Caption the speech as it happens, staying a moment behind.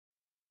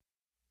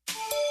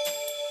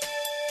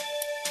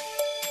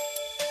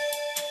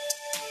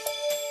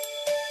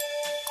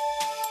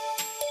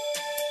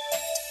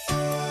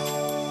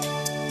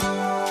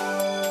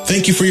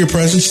Thank you for your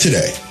presence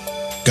today.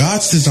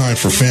 God's design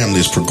for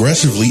family is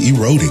progressively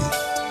eroding.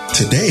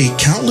 Today,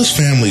 countless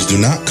families do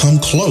not come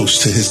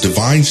close to his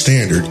divine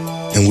standard,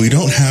 and we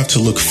don't have to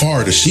look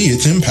far to see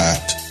its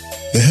impact.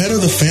 The head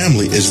of the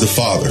family is the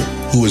father,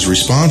 who is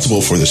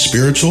responsible for the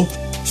spiritual,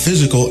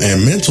 physical,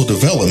 and mental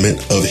development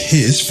of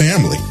his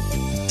family.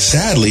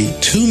 Sadly,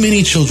 too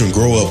many children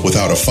grow up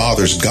without a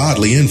father's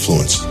godly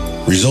influence,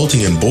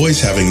 resulting in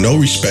boys having no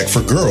respect for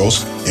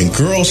girls and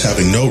girls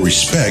having no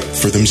respect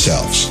for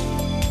themselves.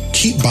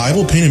 Keep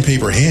Bible, pen, and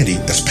paper handy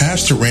as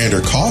Pastor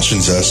Rander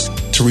cautions us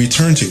to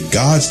return to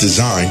God's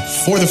design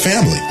for the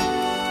family.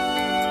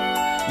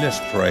 Let's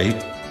pray.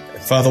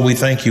 Father, we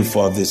thank you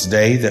for this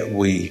day that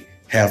we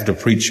have to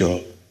preach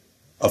a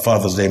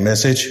Father's Day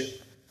message.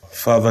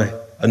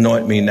 Father,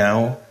 anoint me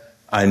now.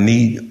 I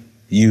need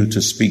you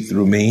to speak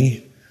through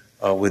me.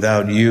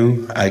 Without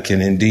you, I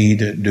can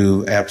indeed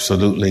do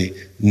absolutely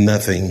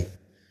nothing.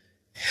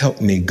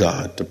 Help me,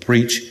 God, to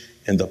preach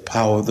in the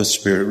power of the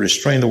Spirit.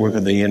 Restrain the work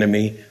of the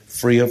enemy,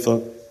 free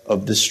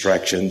of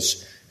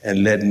distractions,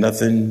 and let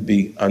nothing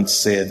be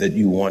unsaid that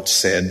you want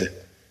said.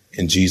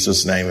 In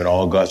Jesus' name, and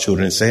all God's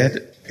children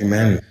said,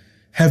 amen.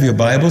 Have your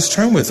Bibles.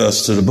 Turn with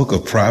us to the book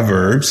of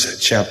Proverbs,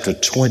 chapter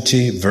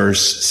 20,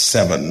 verse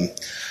 7.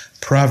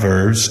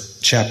 Proverbs,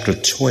 chapter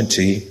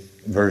 20,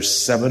 verse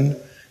 7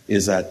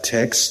 is our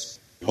text.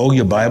 Hold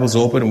your Bibles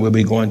open, and we'll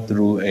be going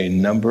through a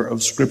number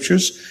of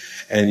scriptures,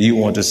 and you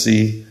want to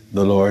see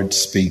the Lord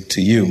speak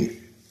to you.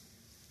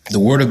 The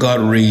Word of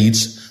God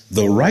reads,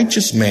 "The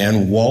righteous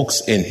man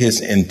walks in his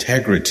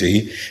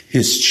integrity.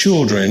 His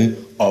children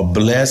are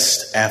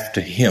blessed after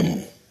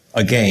him."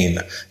 Again,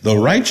 the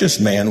righteous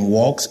man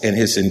walks in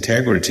his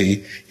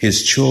integrity.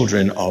 His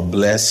children are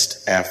blessed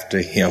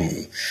after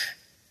him.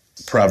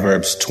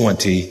 Proverbs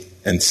 20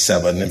 and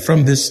 7. And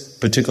from this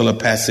particular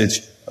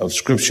passage of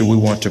scripture, we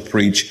want to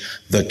preach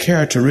the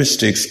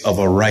characteristics of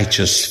a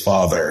righteous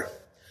father.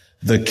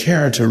 The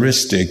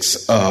characteristics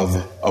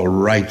of a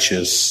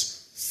righteous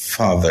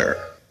father.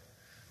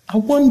 I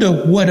wonder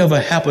whatever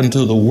happened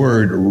to the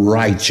word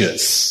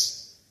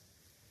righteous.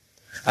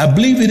 I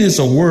believe it is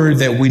a word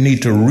that we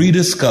need to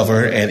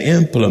rediscover and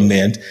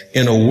implement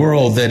in a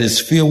world that is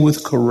filled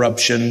with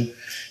corruption,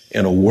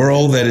 in a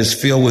world that is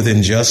filled with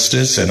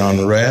injustice and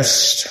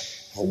unrest,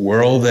 a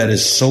world that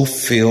is so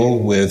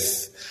filled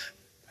with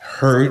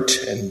hurt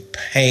and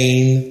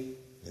pain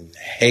and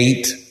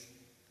hate,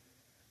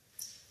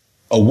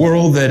 a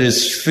world that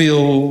is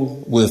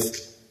filled with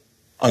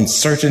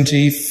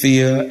uncertainty,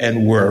 fear,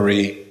 and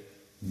worry.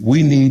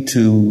 We need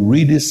to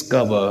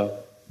rediscover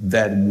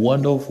that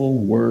wonderful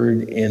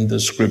word in the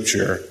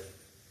scripture,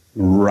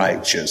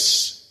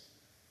 righteous.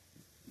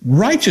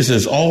 Righteous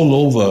is all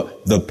over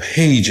the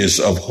pages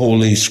of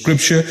Holy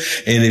Scripture.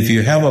 And if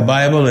you have a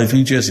Bible, if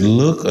you just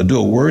look or do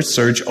a word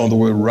search on the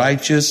word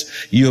righteous,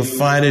 you'll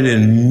find it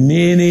in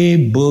many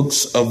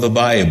books of the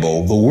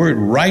Bible. The word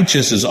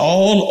righteous is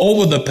all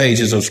over the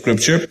pages of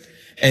Scripture.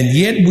 And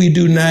yet we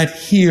do not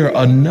hear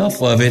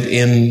enough of it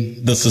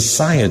in the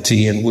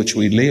society in which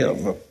we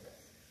live.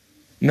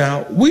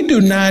 Now, we do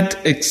not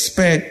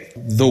expect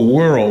the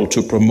world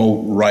to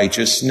promote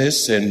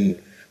righteousness, and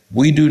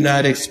we do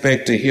not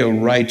expect to hear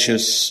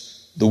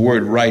the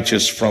word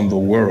righteous from the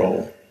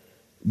world.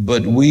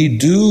 But we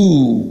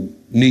do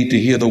need to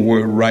hear the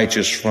word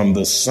righteous from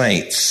the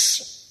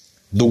saints.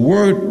 The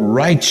word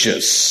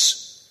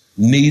righteous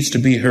needs to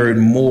be heard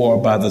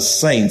more by the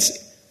saints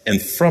and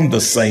from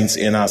the saints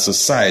in our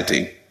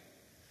society.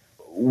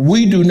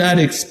 We do not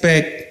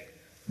expect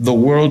the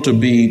world to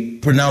be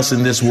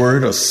pronouncing this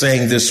word or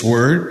saying this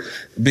word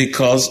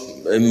because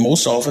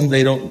most often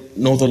they don't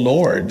know the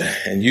Lord.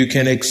 And you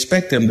can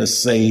expect them to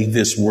say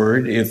this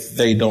word if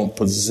they don't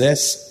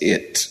possess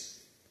it.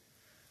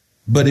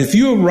 But if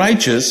you're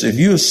righteous, if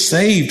you're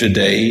saved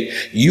today,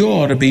 you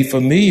ought to be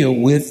familiar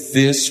with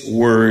this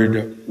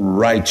word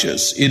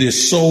righteous. It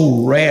is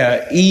so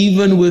rare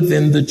even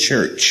within the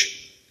church.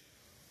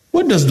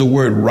 What does the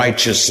word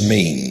righteous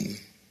mean?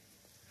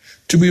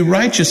 To be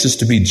righteous is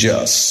to be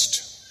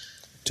just.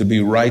 To be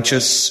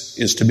righteous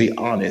is to be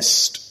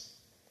honest.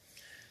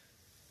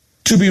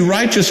 To be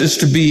righteous is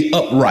to be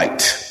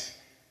upright.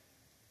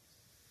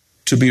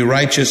 To be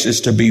righteous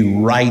is to be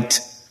right-minded.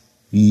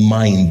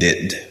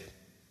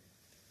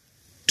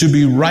 To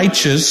be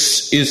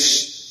righteous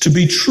is to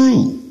be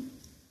true.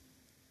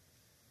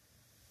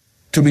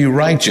 To be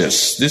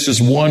righteous, this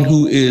is one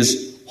who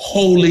is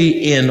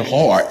holy in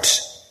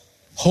heart,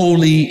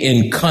 holy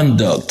in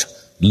conduct,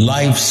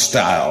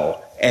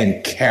 lifestyle,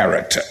 and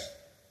character.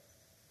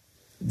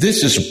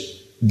 This is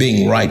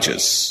being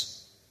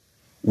righteous.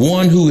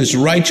 One who is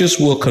righteous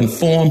will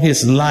conform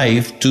his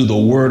life to the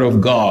Word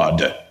of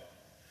God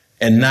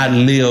and not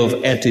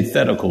live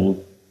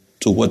antithetical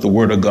to what the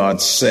Word of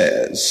God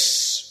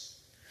says.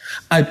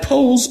 I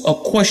pose a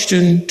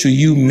question to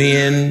you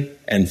men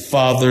and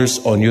fathers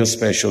on your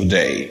special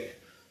day.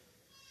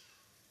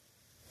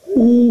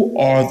 Who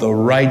are the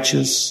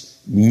righteous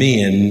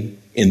men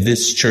in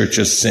this church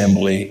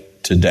assembly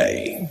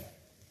today?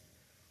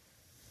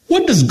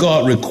 What does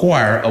God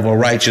require of a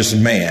righteous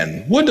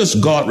man? What does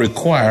God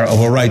require of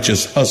a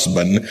righteous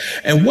husband?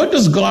 And what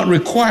does God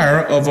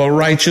require of a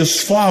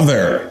righteous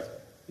father?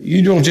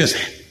 You don't just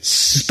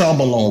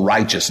stumble on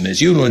righteousness.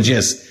 You don't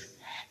just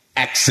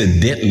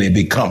accidentally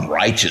become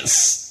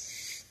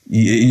righteous.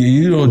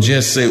 You don't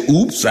just say,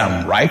 oops,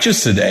 I'm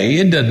righteous today.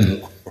 It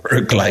doesn't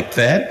work like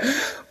that.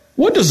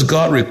 What does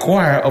God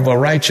require of a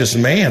righteous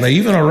man or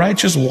even a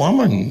righteous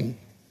woman?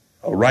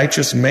 A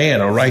righteous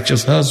man, a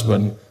righteous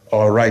husband,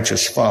 or a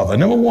righteous father?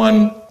 Number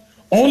one,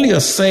 only a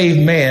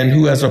saved man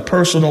who has a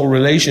personal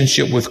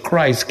relationship with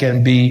Christ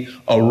can be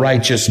a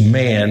righteous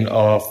man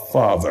or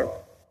father.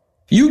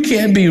 You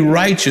can't be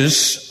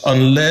righteous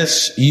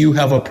unless you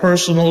have a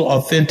personal,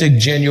 authentic,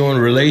 genuine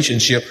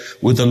relationship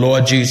with the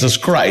Lord Jesus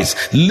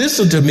Christ.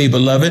 Listen to me,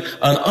 beloved.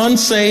 An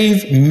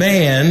unsaved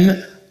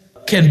man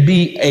can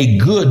be a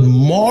good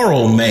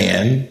moral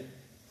man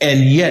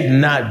and yet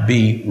not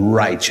be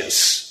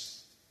righteous.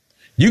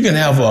 You can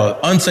have an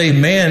unsaved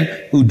man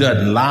who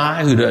doesn't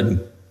lie, who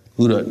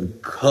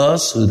doesn't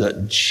cuss, who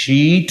doesn't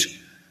cheat,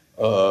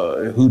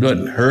 who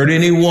doesn't hurt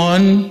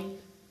anyone,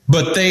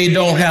 but they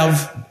don't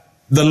have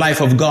the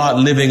life of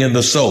God living in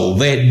the soul.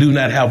 They do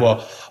not have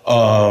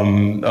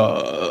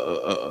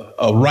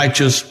a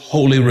righteous,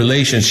 holy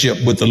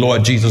relationship with the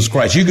Lord Jesus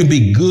Christ. You can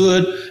be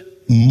good,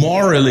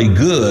 morally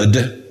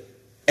good,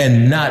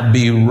 and not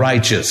be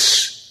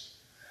righteous.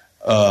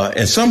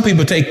 And some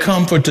people take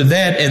comfort to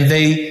that, and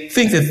they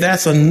think that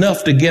that's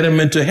enough to get them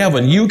into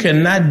heaven. You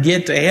cannot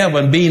get to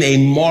heaven being a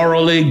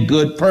morally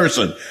good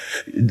person.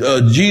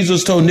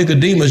 Jesus told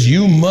Nicodemus,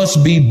 you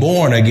must be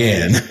born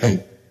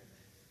again.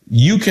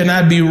 You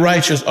cannot be a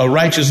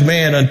righteous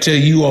man until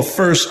you are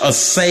first a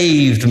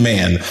saved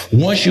man.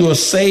 Once you're a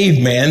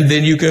saved man,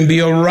 then you can be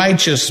a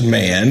righteous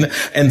man.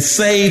 And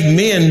saved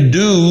men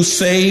do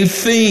saved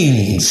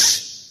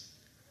things.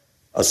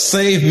 A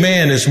saved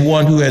man is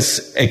one who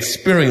has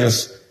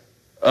experienced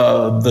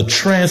the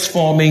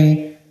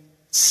transforming,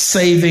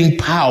 saving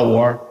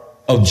power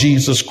of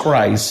Jesus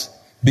Christ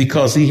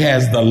because he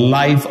has the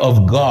life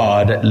of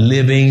God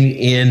living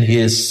in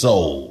his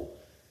soul.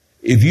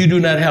 If you do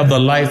not have the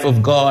life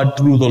of God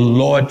through the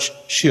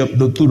lordship,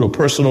 through the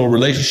personal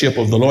relationship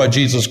of the Lord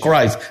Jesus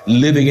Christ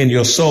living in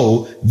your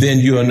soul, then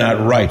you are not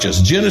righteous.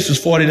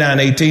 Genesis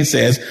 49:18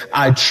 says,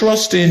 I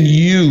trust in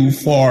you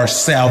for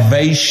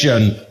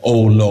salvation, O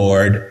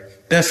Lord.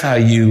 That's how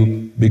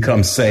you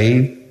become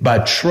saved, by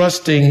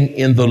trusting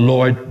in the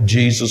Lord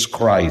Jesus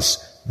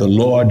Christ, the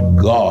Lord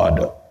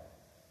God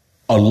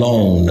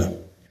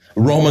alone.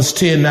 Romans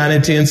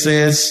 10:9-10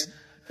 says,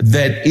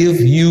 that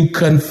if you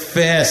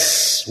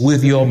confess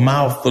with your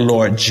mouth the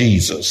Lord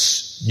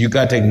Jesus, you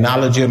got to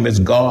acknowledge him as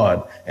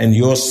God and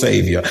your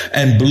Savior,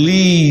 and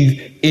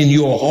believe in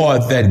your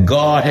heart that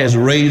God has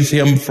raised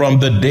him from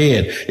the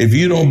dead. If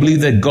you don't believe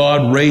that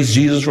God raised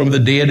Jesus from the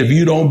dead, if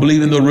you don't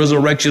believe in the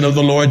resurrection of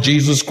the Lord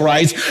Jesus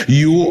Christ,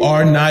 you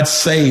are not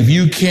saved.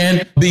 You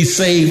can't be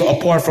saved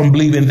apart from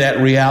believing that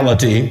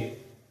reality.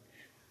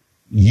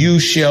 You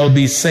shall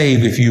be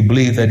saved if you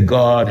believe that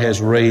God has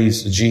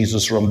raised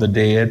Jesus from the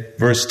dead.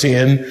 Verse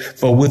 10,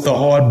 for with the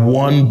heart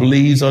one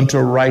believes unto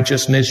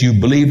righteousness. You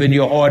believe in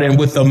your heart, and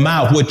with the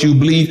mouth, what you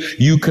believe,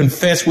 you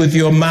confess with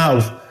your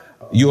mouth.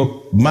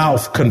 Your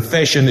mouth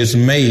confession is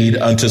made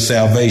unto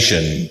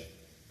salvation.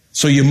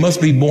 So you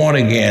must be born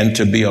again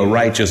to be a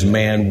righteous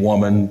man,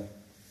 woman,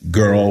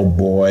 girl,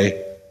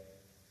 boy.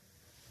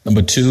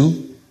 Number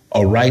two,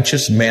 a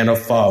righteous man or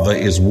father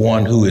is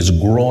one who is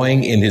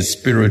growing in his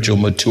spiritual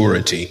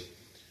maturity.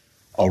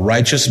 A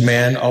righteous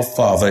man or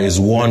father is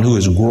one who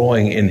is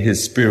growing in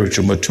his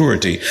spiritual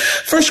maturity.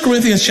 1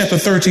 Corinthians chapter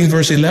 13,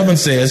 verse 11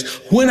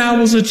 says, when I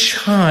was a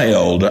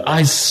child,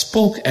 I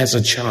spoke as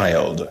a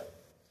child.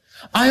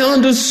 I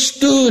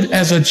understood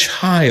as a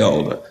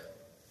child.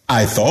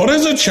 I thought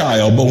as a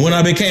child, but when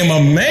I became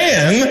a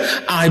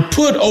man, I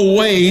put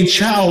away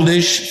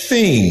childish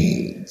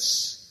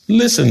things.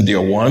 Listen,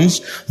 dear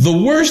ones, the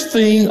worst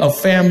thing a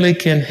family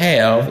can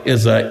have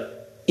is an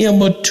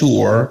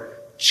immature,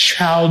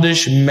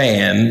 childish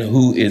man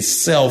who is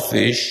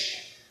selfish,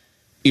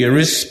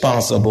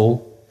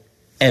 irresponsible,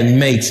 and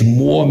makes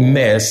more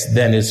mess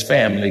than his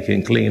family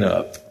can clean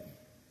up.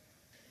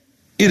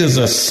 It is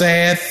a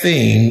sad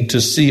thing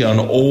to see an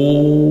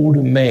old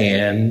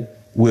man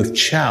with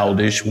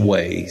childish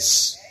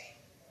ways.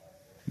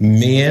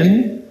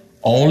 Men,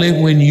 only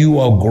when you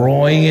are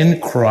growing in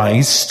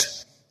Christ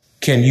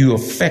can you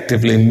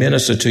effectively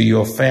minister to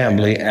your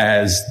family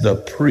as the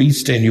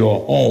priest in your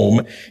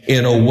home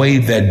in a way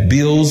that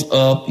builds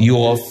up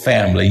your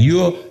family.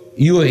 You're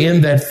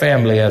in that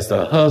family as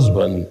the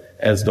husband,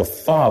 as the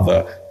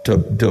father,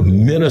 to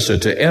minister,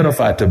 to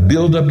edify, to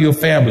build up your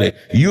family.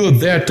 You're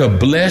there to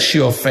bless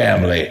your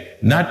family,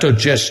 not to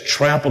just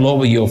trample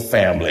over your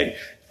family,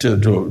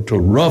 to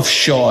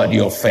roughshod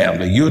your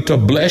family. You're to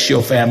bless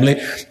your family,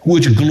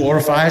 which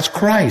glorifies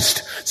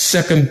Christ.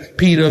 2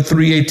 Peter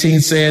 3:18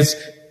 says,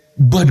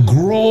 but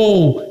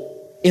grow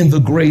in the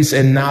grace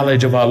and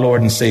knowledge of our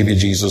Lord and Savior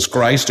Jesus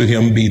Christ. To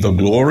him be the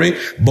glory,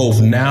 both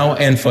now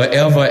and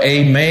forever.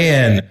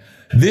 Amen.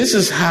 This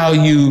is how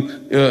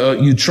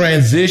you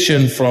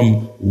transition from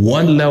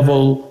one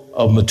level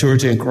of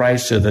maturity in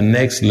Christ to the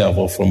next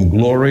level, from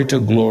glory to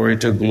glory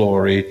to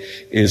glory,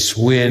 is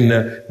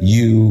when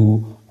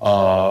you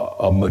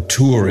are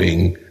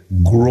maturing,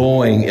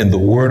 growing in the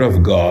Word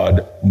of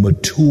God,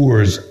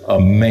 matures a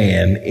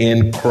man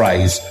in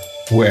Christ,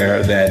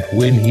 where that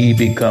when he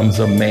becomes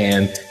a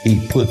man,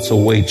 he puts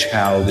away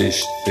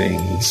childish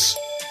things.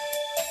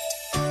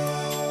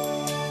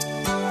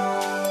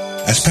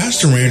 As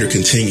Pastor Rander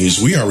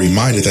continues, we are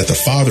reminded that the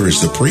father is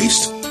the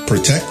priest,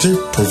 protector,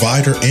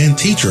 provider, and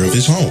teacher of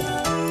his home.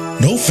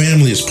 No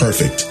family is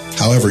perfect.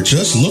 However,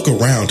 just look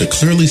around to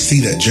clearly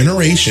see that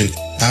generation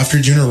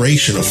after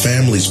generation of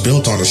families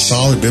built on a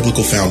solid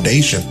biblical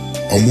foundation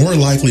are more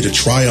likely to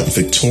triumph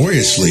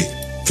victoriously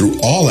through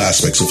all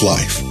aspects of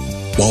life,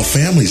 while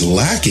families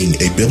lacking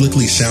a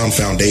biblically sound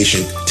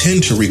foundation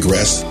tend to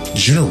regress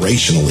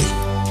generationally.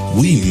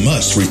 We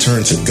must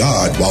return to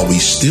God while we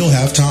still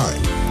have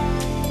time.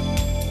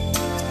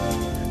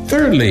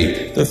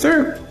 Thirdly, the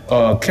third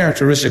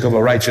characteristic of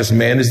a righteous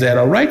man is that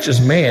a righteous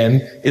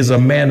man is a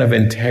man of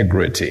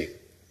integrity.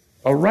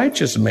 A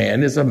righteous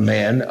man is a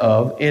man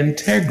of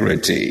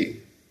integrity.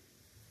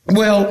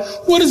 Well,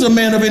 what is a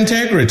man of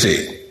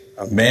integrity?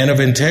 A man of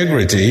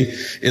integrity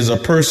is a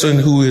person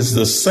who is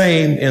the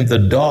same in the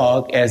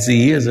dark as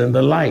he is in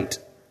the light.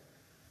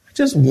 I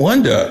just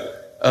wonder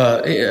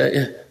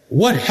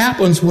what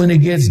happens when it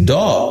gets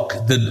dark.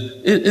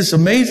 It's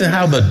amazing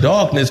how the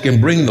darkness can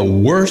bring the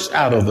worst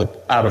out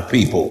of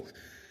people.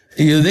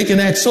 They can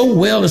act so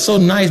well and so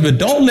nice, but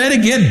don't let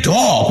it get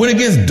dark. When it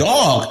gets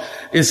dark,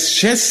 it's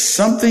just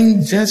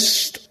something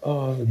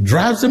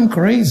drives them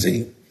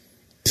crazy.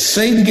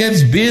 Satan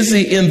gets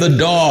busy in the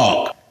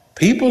dark.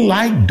 People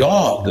like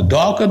dark. The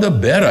darker, the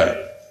better.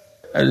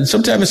 And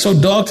sometimes it's so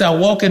dark, I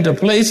walk into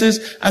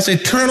places, I say,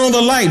 turn on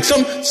the light.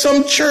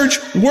 Some church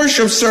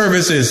worship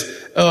services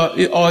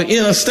are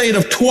in a state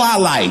of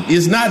twilight.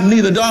 It's not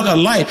neither dark or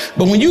light.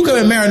 But when you come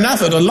in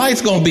Maranatha, the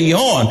light's going to be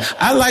on.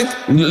 I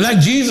like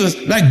Jesus,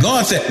 like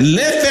God said,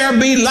 let there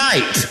be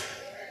light.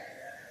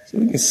 So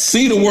we can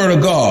see the word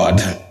of God.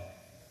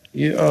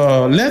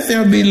 Let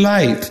there be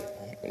light.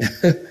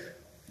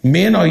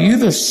 Men, are you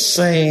the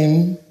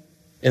same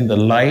in the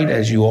light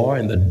as you are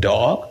in the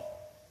dark?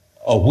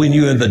 Or when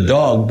you're in the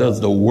dark,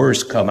 does the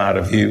worst come out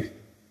of you?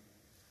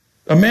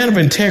 A man of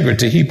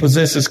integrity, he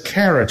possesses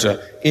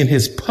character in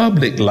his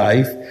public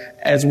life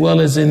as well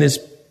as in his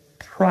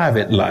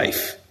private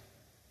life.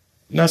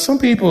 Now, some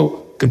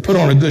people can put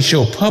on a good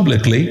show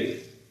publicly,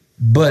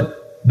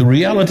 but the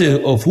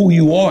reality of who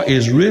you are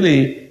is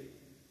really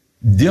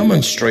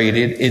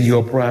demonstrated in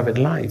your private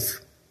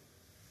life.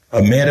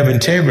 A man of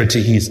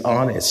integrity, he's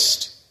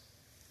honest.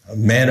 A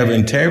man of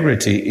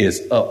integrity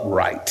is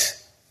upright.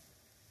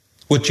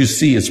 What you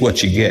see is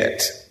what you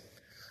get.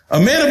 A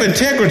man of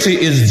integrity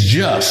is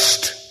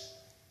just.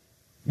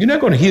 You're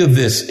not going to hear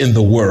this in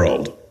the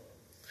world.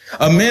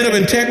 A man of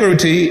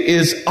integrity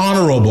is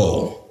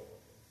honorable,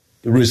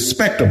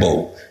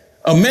 respectable.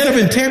 A man of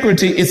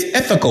integrity is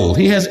ethical.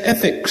 He has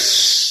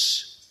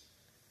ethics.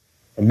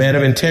 A man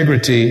of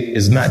integrity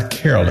is not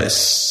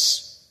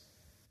careless.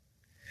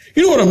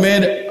 You know what a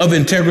man of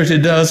integrity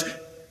does?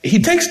 He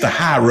takes the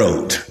high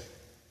road.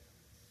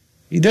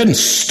 He doesn't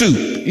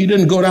stoop. He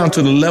doesn't go down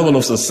to the level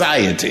of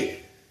society.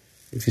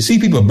 If you see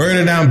people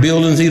burning down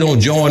buildings, he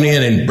don't join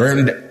in and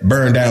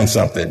burn down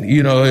something.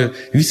 You know,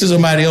 if you see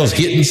somebody else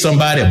hitting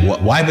somebody,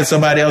 wiping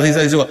somebody else, he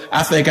says, well,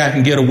 I think I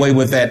can get away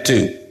with that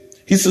too.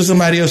 He sees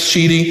somebody else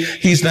cheating.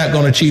 He's not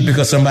going to cheat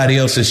because somebody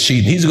else is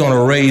cheating. He's going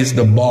to raise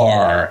the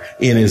bar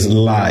in his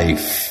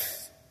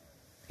life.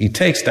 He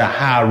takes the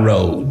high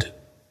road.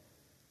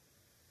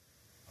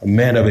 A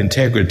man of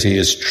integrity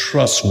is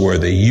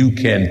trustworthy. You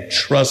can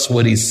trust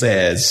what he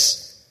says.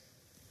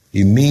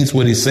 He means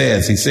what he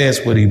says. He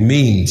says what he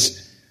means.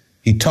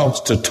 He talks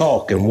to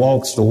talk and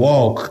walks to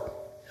walk.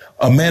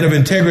 A man of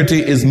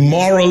integrity is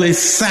morally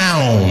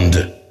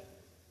sound.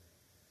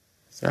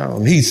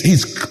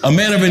 He's a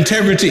man of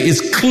integrity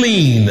is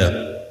clean.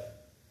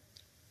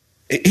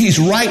 He's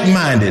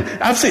right-minded.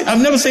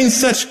 I've never seen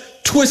such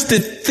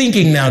twisted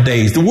thinking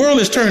nowadays. The world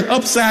is turned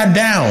upside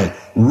down.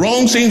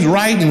 Wrong seems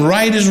right and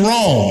right is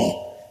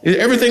wrong.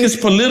 Everything is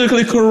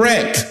politically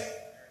correct.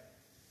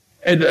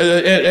 And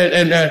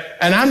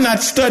I'm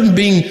not studying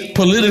being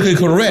politically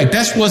correct.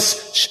 That's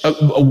what's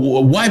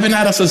wiping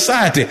out of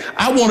society.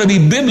 I want to be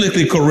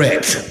biblically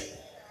correct.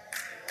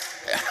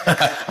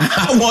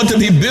 I want to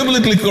be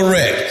biblically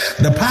correct.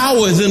 The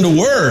power is in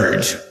the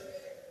word.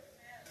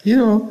 You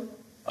know,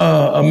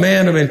 a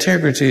man of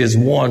integrity is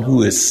one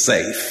who is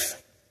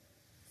safe.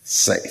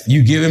 Safe.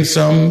 You give him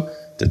something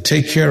to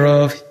take care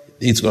of.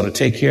 He's going to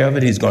take care of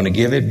it. He's going to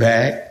give it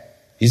back.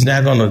 He's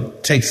not going to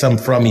take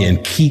something from you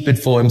and keep it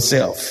for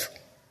himself.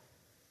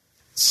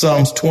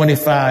 Psalms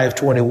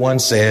 25:21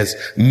 says,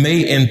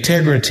 may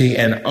integrity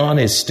and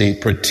honesty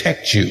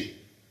protect you.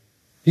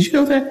 Did you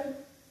know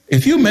that?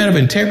 If you're a man of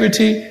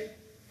integrity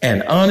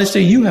and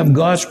honesty, you have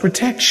God's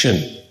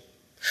protection.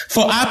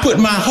 For I put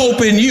my hope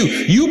in you.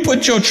 You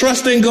put your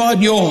trust in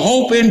God, your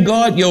hope in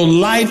God, your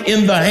life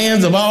in the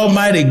hands of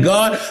Almighty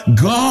God.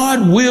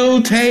 God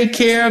will take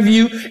care of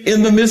you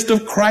in the midst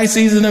of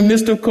crises, in the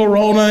midst of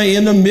corona,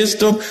 in the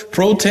midst of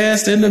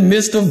protest, in the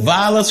midst of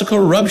violence or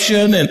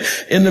corruption, and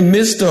in the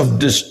midst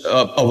of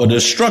a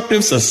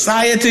destructive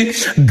society.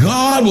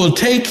 God will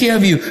take care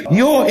of you.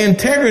 Your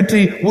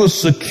integrity will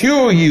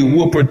secure you,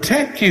 will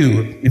protect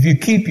you if you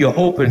keep your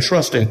hope and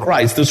trust in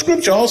Christ. The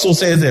scripture also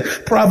says in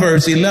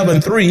Proverbs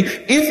 11:3,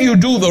 if you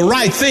do the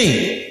right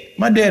thing.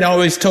 My dad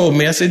always told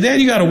me, I said,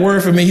 Dad, you got a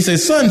word for me? He said,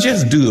 son,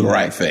 just do the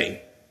right thing.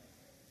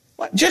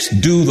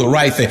 Just do the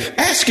right thing.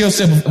 Ask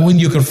yourself when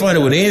you're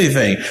confronted with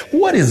anything,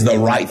 what is the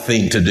right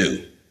thing to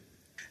do?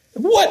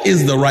 What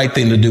is the right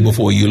thing to do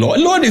before you,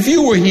 Lord? Lord, if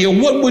you were here,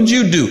 what would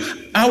you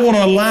do? I want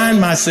to align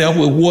myself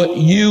with what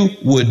you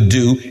would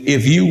do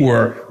if you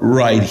were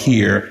right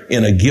here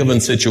in a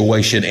given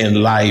situation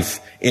in life,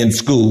 in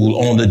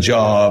school, on the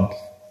job,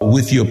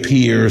 with your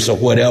peers or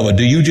whatever.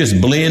 Do you just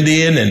blend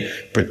in and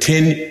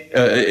pretend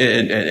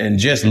and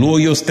just lower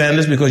your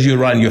standards because you're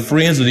around your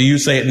friends? Or do you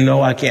say, no,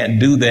 I can't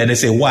do that? They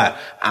say, why?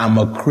 I'm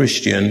a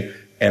Christian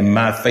and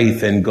my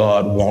faith in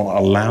God won't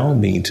allow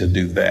me to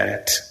do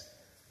that.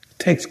 It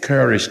takes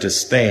courage to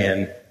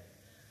stand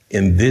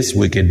in this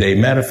wicked day.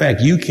 Matter of fact,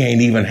 you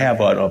can't even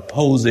have an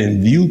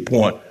opposing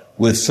viewpoint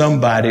with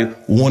somebody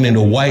wanting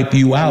to wipe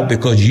you out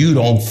because you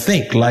don't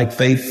think like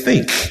they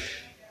think.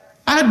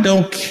 I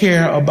don't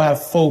care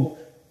about folk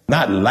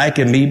not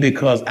liking me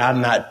because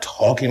I'm not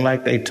talking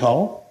like they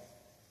talk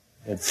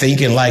and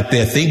thinking like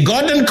they think.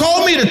 God didn't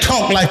call me to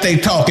talk like they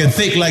talk and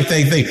think like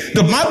they think.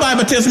 My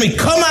Bible tells me,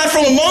 come out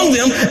from among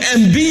them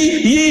and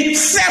be ye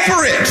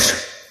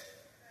separate.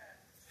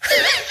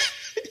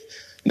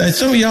 Now,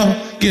 some of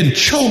y'all getting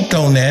choked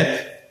on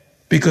that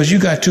because you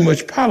got too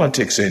much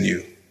politics in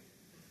you,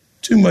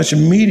 too much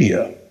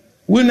media.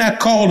 We're not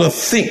called to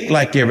think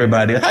like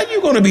everybody. How are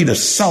you going to be the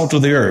salt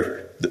of the earth?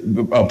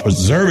 A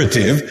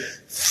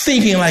preservative,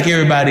 thinking like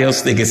everybody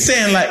else thinking,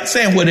 saying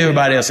what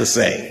everybody else is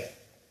saying.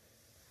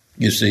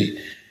 You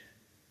see,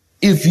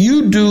 if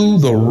you do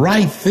the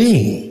right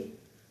thing,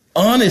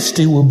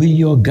 honesty will be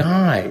your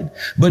guide.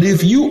 But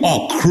if you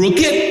are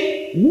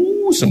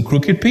crooked, some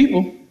crooked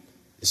people,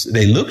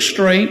 they look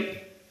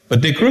straight,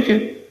 but they're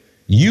crooked.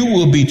 You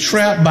will be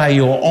trapped by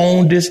your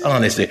own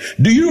dishonesty.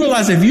 Do you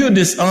realize if you're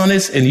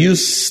dishonest and you're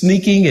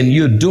sneaking and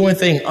you're doing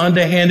things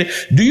underhanded,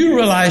 do you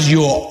realize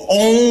your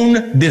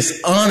own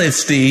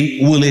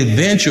dishonesty will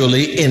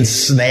eventually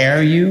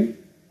ensnare you?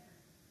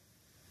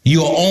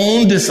 Your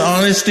own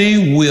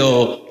dishonesty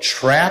will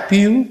trap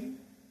you,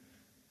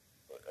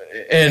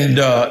 and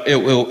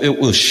it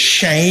will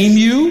shame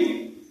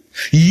you.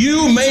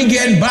 You may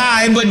get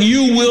by, but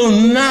you will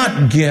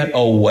not get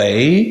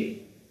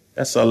away.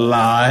 That's a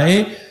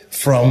lie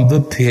from the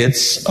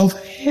pits of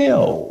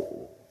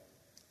hell.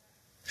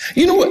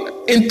 You know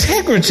what?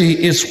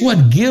 Integrity is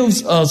what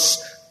gives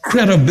us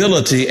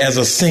credibility as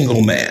a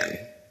single man.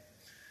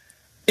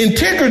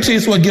 Integrity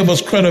is what gives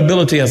us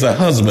credibility as a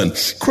husband,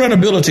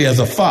 credibility as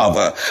a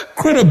father,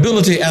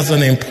 credibility as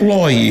an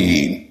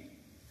employee,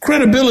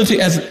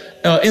 credibility as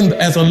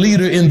a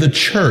leader in the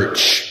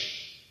church.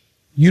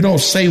 You don't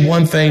say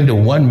one thing to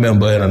one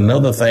member and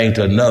another thing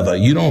to another.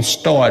 You don't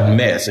start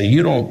mess and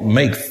you don't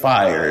make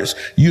fires.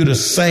 You're the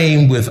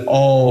same with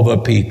all the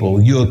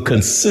people. You're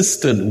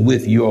consistent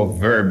with your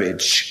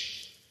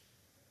verbiage.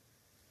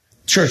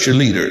 Church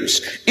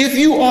leaders, if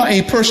you are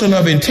a person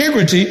of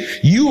integrity,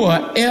 you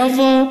are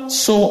ever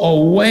so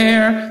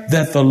aware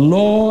that the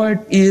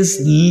Lord is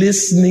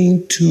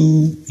listening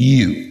to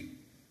you.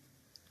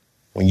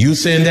 When you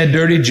saying that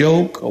dirty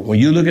joke, or when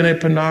you're looking at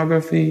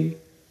pornography,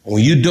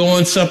 when you're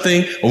doing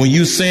something, or when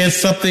you're saying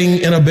something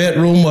in a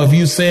bedroom, or if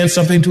you're saying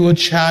something to a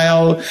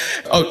child.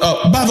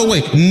 By the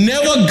way,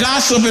 never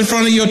gossip in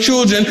front of your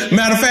children.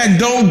 Matter of fact,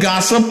 don't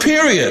gossip,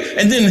 period.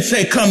 And then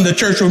say, come to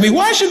church with me.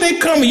 Why should they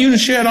come and you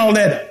shared all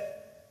that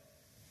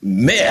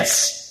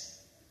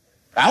mess?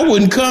 I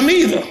wouldn't come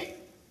either.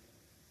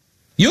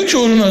 Your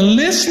children are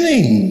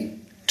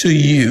listening to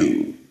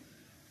you.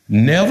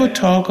 Never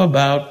talk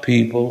about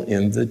people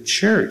in the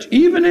church,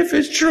 even if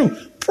it's true.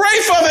 Pray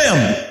for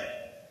them.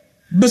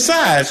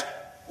 Besides,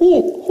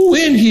 who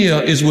in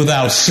here is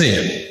without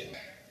sin?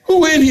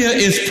 Who in here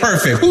is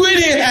perfect? Who in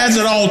here has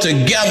it all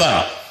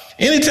together?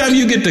 Anytime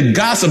you get to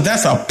gossip,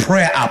 that's a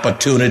prayer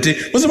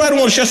opportunity. When somebody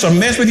wants to share some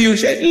mess with you,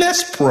 say,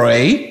 let's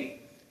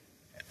pray.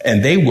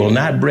 And they will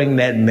not bring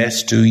that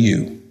mess to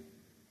you.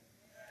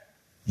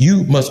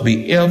 You must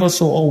be ever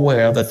so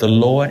aware that the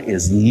Lord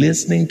is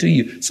listening to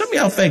you. Some of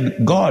y'all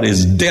think God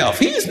is deaf.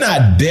 He's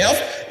not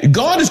deaf.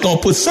 God is going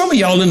to put some of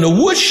y'all in the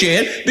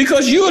woodshed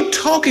because you're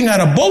talking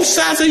out of both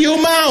sides of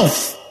your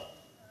mouth.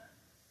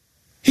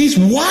 He's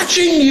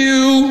watching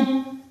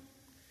you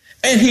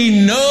and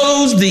he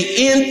knows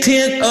the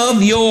intent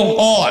of your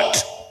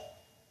heart.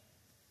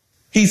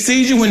 He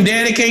sees you when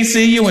daddy can't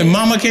see you, when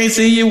mama can't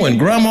see you, when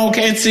grandma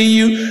can't see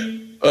you.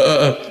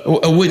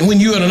 When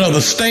you're in another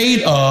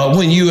state,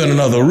 when you're in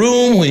another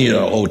room, when you're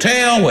in a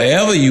hotel,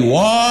 wherever you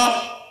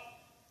are,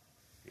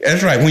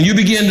 That's right. When you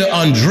begin to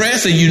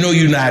undress and you know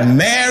you're not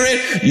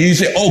married, you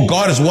say, oh,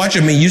 God is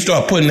watching me. You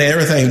start putting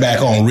everything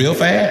back on real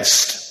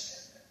fast.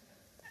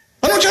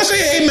 Why don't y'all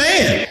say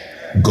amen?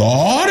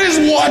 God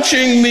is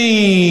watching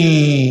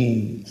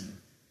me.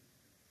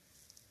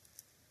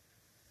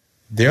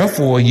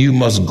 Therefore, you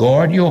must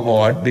guard your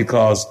heart,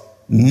 because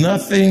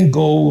nothing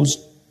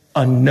goes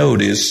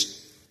unnoticed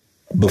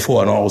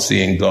before an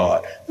all-seeing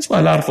God. That's why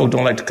a lot of folk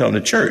don't like to come to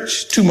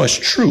church. Too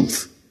much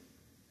truth.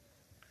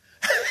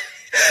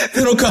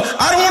 They don't come.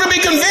 I don't want to be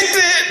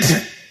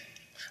convicted.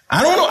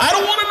 I don't know. I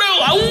don't want to know.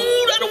 I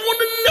don't want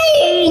to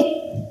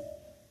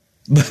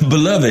know.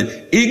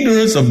 Beloved,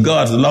 ignorance of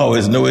God's law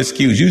is no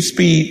excuse.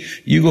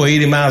 You go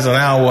 80 miles an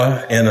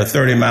hour in a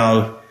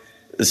 30-mile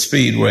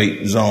speed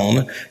rate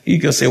zone. You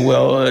can say,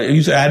 well,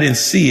 you say, I didn't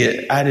see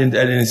it. I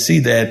didn't see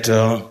that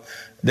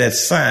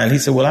sign. He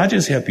said, well, I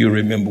just help you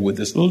remember with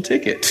this little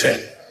ticket.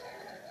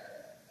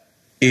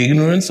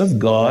 Ignorance of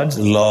God's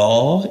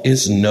law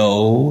is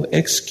no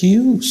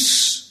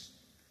excuse.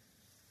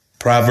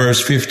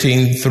 Proverbs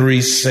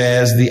 15:3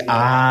 says, the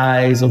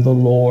eyes of the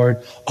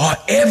Lord are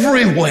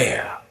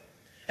everywhere.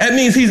 That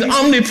means he's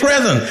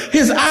omnipresent.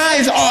 His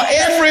eyes are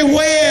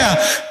everywhere.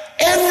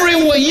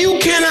 Everywhere. You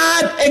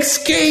cannot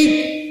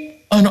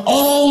escape an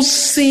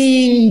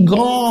all-seeing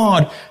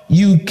God.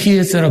 You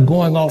kids that are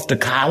going off to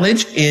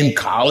college, in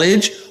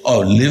college,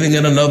 or living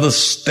in another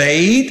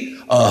state,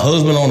 a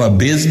husband on a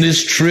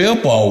business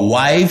trip, or a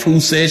wife who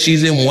says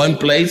she's in one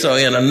place or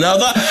in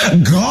another,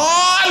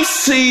 God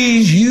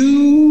sees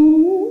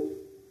you.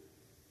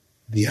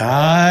 The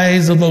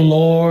eyes of the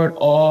Lord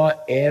are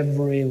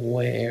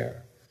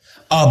everywhere,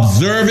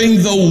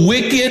 observing the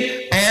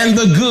wicked and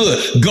the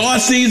good. God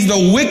sees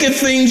the wicked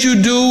things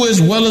you do as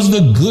well as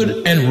the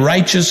good and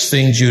righteous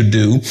things you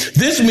do.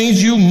 This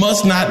means you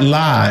must not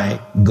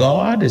lie.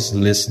 God is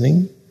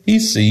listening. He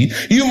sees.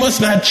 You must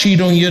not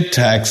cheat on your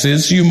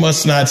taxes. You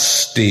must not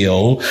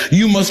steal.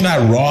 You must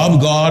not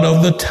rob God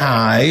of the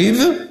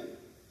tithe.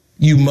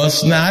 You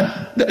must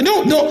not,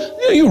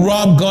 don't, you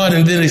rob God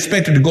and then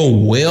expect it to go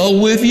well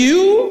with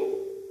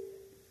you.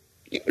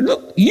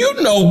 Look, you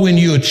know when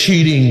you're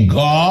cheating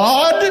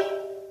God.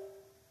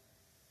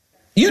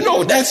 You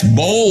know that's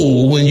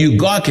bold when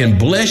God can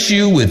bless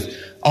you with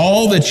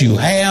all that you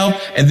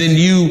have, and then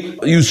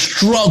you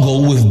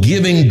struggle with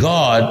giving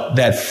God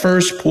that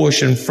first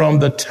portion from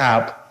the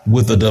top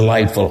with a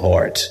delightful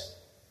heart.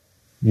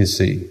 You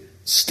see,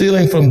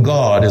 stealing from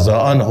God is an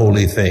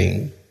unholy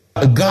thing.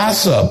 A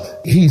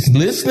gossip, he's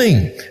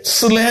listening.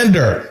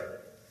 Slander,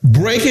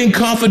 breaking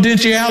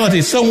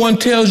confidentiality. Someone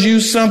tells you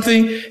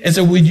something and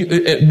so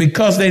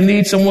because they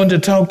need someone to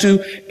talk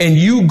to, and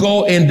you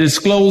go and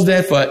disclose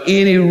that for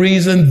any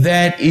reason,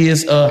 that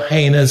is a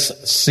heinous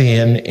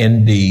sin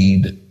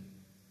indeed.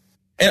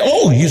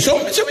 And some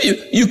of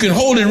you can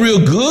hold it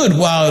real good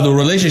while the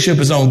relationship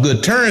is on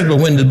good terms, but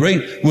when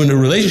the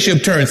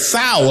relationship turns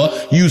sour,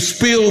 you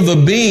spill the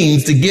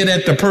beans to get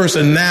at the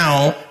person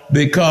now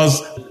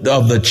because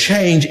of the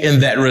change in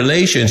that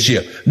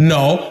relationship.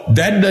 No,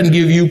 that doesn't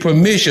give you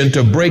permission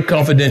to break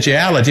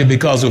confidentiality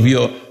because of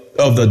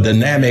the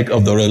dynamic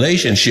of the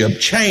relationship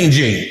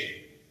changing.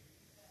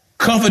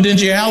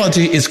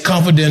 Confidentiality is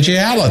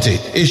confidentiality.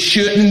 It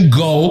shouldn't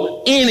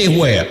go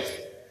anywhere.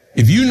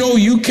 If you know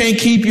you can't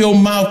keep your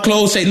mouth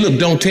closed, say, look,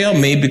 don't tell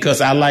me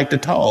because I like to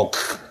talk.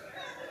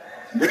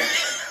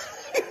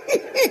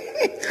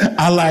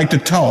 I like to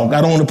talk.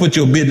 I don't want to put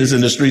your business in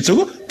the street.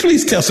 So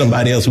please tell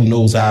somebody else who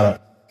knows how to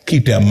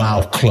keep their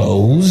mouth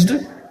closed.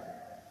 And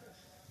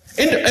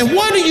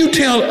why do you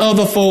tell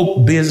other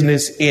folk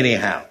business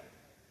anyhow?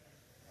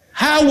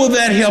 How will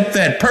that help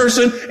that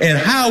person, and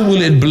how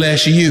will it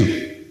bless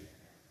you?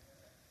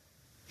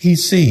 He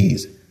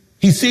sees.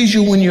 He sees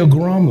you when you're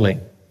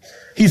grumbling.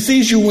 He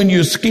sees you when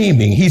you're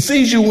scheming. He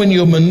sees you when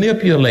you're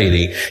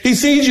manipulating. He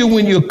sees you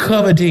when you're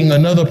coveting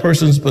another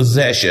person's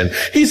possession.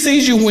 He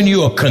sees you when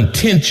you are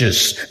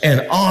contentious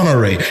and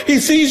ornery. He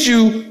sees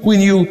you when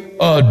you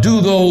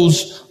do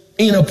those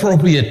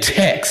inappropriate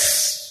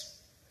texts,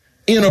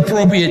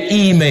 inappropriate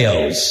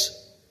emails,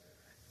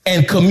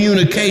 and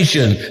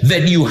communication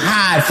that you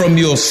hide from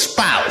your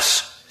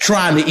spouse,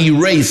 trying to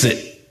erase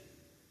it.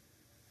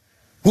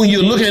 When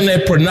you're looking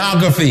at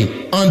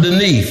pornography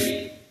underneath,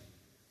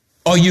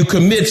 or you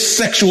commit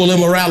sexual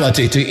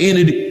immorality to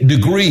any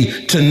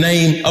degree, to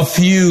name a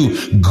few.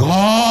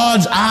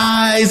 God's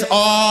eyes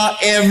are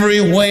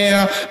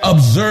everywhere,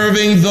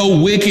 observing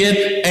the wicked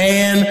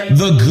and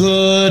the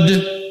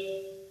good.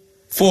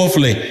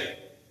 Fourthly,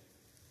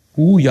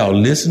 y'all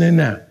listening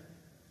now?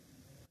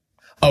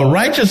 A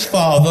righteous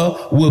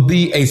father will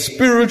be a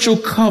spiritual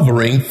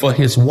covering for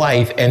his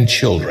wife and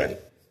children.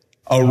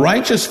 A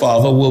righteous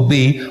father will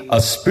be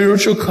a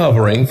spiritual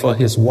covering for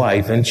his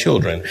wife and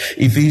children.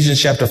 Ephesians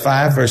chapter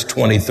 5 verse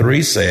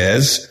 23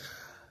 says,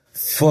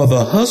 for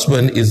the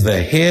husband is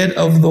the head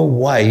of the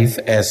wife,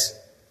 as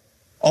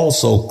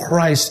also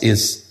Christ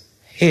is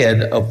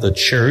head of the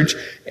church,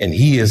 and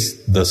he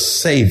is the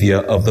savior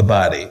of the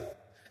body.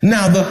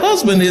 Now, the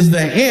husband is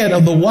the head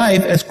of the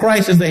wife as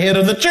Christ is the head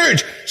of the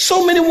church.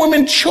 So many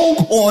women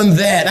choke on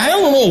that. I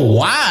don't know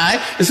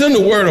why. It's in the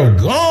Word of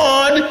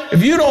God.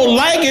 If you don't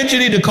like it, you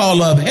need to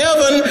call up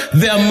heaven.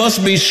 There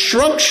must be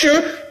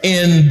structure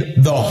in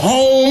the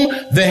home.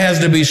 There has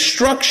to be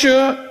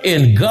structure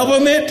in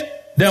government.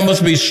 There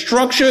must be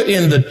structure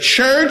in the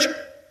church.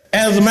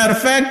 As a matter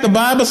of fact, the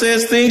Bible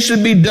says things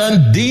should be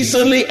done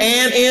decently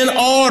and in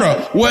order.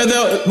 Where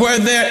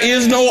there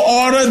is no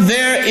order,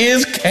 there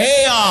is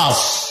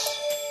chaos.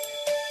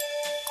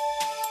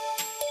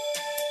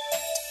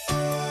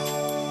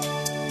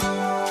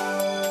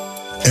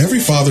 Every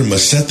father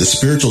must set the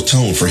spiritual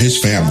tone for his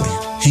family.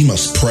 He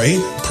must pray,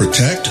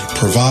 protect,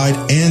 provide,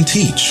 and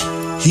teach.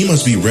 He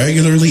must be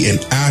regularly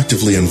and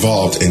actively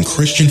involved in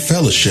Christian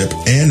fellowship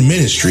and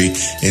ministry,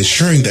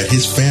 ensuring that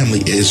his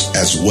family is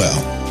as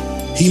well.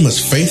 He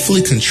must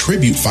faithfully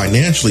contribute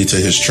financially to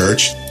his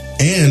church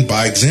and,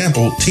 by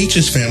example, teach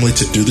his family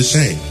to do the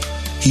same.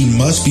 He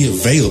must be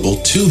available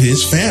to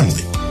his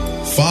family.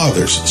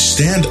 Fathers,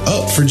 stand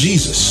up for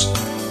Jesus.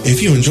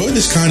 If you enjoy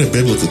this kind of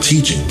biblical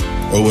teaching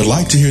or would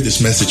like to hear this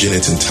message in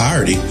its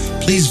entirety,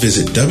 please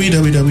visit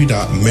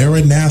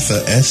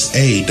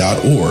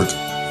www.maranathasa.org,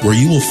 where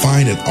you will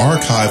find an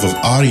archive of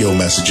audio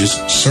messages,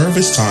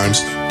 service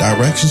times,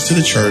 directions to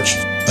the church,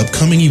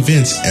 upcoming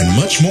events, and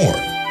much more.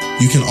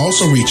 You can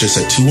also reach us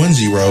at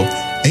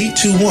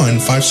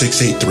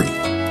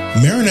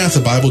 210-821-5683. Maranatha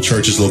Bible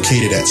Church is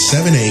located at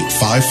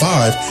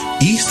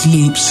 7855 East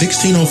Loop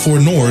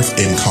 1604 North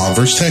in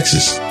Converse,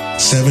 Texas,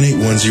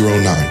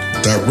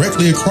 78109,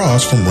 directly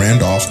across from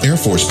Randolph Air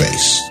Force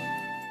Base.